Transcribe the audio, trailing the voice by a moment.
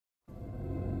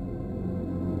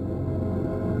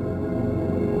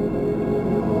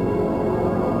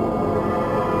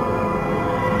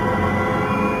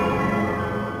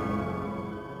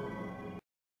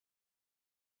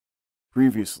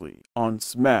Previously on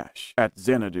Smash at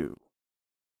Xanadu.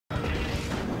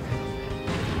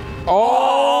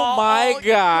 Oh my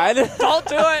god. Don't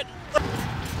do it!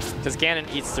 Because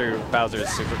Ganon eats through Bowser's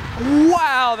super.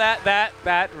 Wow,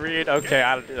 that read. Okay,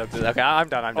 okay, I'm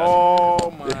done. Oh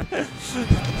my.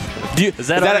 Is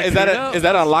that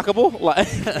unlockable?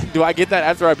 Like, do I get that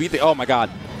after I beat the? Oh my god.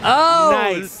 Oh,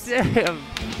 nice. Damn.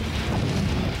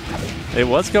 It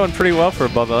was going pretty well for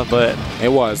Bubba, but it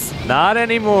was not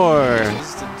anymore.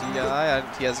 This is the DI.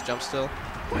 He has a jump still.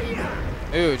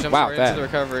 Ooh, jump right into the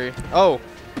recovery. Oh,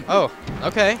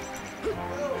 okay.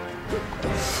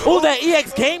 Oh, that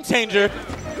EX game changer.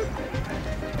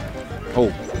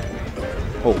 Oh,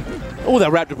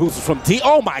 that Raptor boost is from T.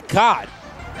 Oh my god.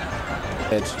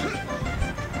 Edge.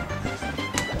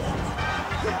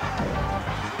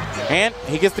 And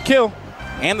he gets the kill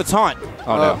and the taunt.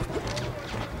 Oh no.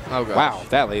 Oh god. Wow,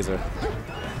 that laser.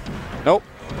 Nope,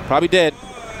 probably dead.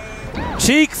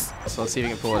 Cheeks. So let's see if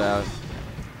we can pull it out.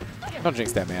 Don't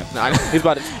jinx that man. No, he's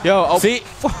about to. Yo, oh. See?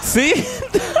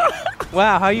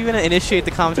 Wow, how are you gonna initiate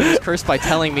the commentator's curse by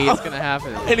telling me it's gonna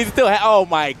happen? And he's still. Oh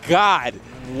my god.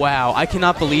 Wow, I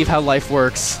cannot believe how life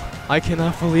works. I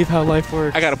cannot believe how life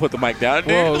works. I gotta put the mic down,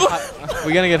 dude. Whoa,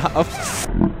 we gonna get.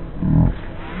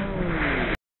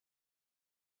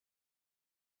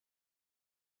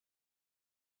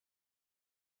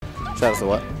 Shout out to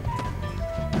what?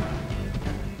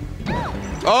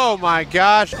 Oh my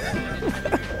gosh.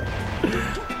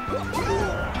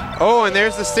 Oh, and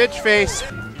there's the Stitch face.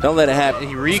 Don't let it happen.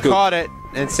 He re-caught it,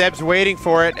 and Seb's waiting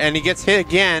for it, and he gets hit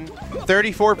again.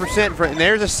 34% for it, and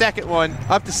there's a second one,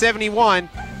 up to 71.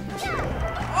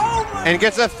 And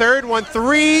gets a third one.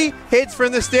 3 hits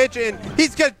from the Stitch, and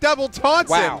he's got double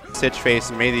taunts him. Stitch face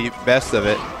and made the best of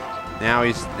it. Now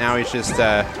he's just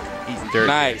eating dirt.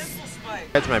 Nice.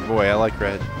 Red's my boy. I like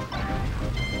Red.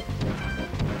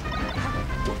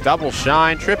 Double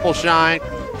shine, triple shine,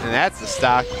 and that's the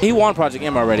stock. He won Project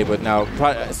M already, but no,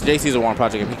 JC's won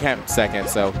Project M. He came second,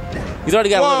 so he's already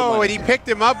got a little money. Whoa, and he picked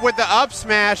him up with the up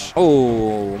smash.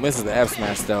 Oh, misses the F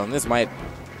smash though, and this might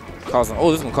cause him.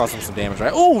 Oh, this is gonna cost him some damage,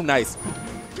 right? Oh, nice.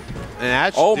 And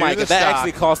that oh my god, that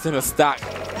actually cost him a stock.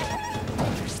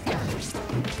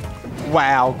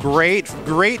 Wow,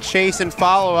 great chase and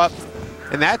follow up,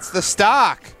 and that's the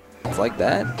stock. It's like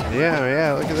that.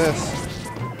 Yeah, look at this.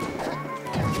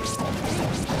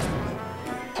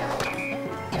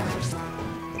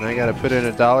 And I gotta put in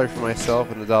 $1 for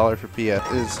myself and $1 for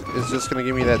PF. Is just gonna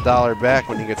give me that $1 back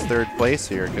when he gets 3rd place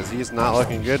here, because he's not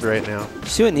looking good right now.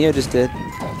 See what Neo just did?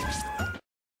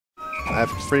 I'm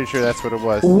pretty sure that's what it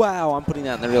was. Wow, I'm putting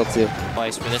that in the reel too.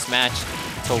 Twice for this match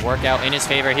to work out in his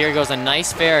favor. Here goes a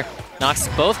nice fair. Knocks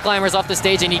both climbers off the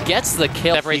stage, and he gets the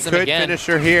kill. Separates them again. He could finish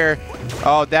her here.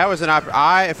 Oh, that was an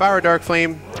if I were Dark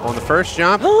Flame on the first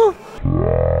jump.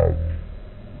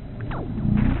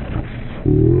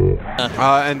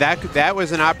 And that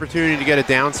was an opportunity to get a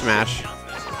down smash.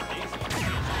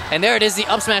 And there it is. The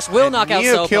up smash will knock out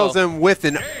Neo Sopo. kills him with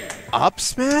an up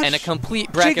smash? And a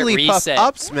complete bracket Jigglypuff reset.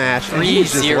 Up smash. And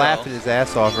he's just laughing his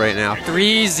ass off right now.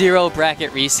 3-0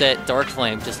 bracket reset. Dark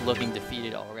Flame just looking defeated.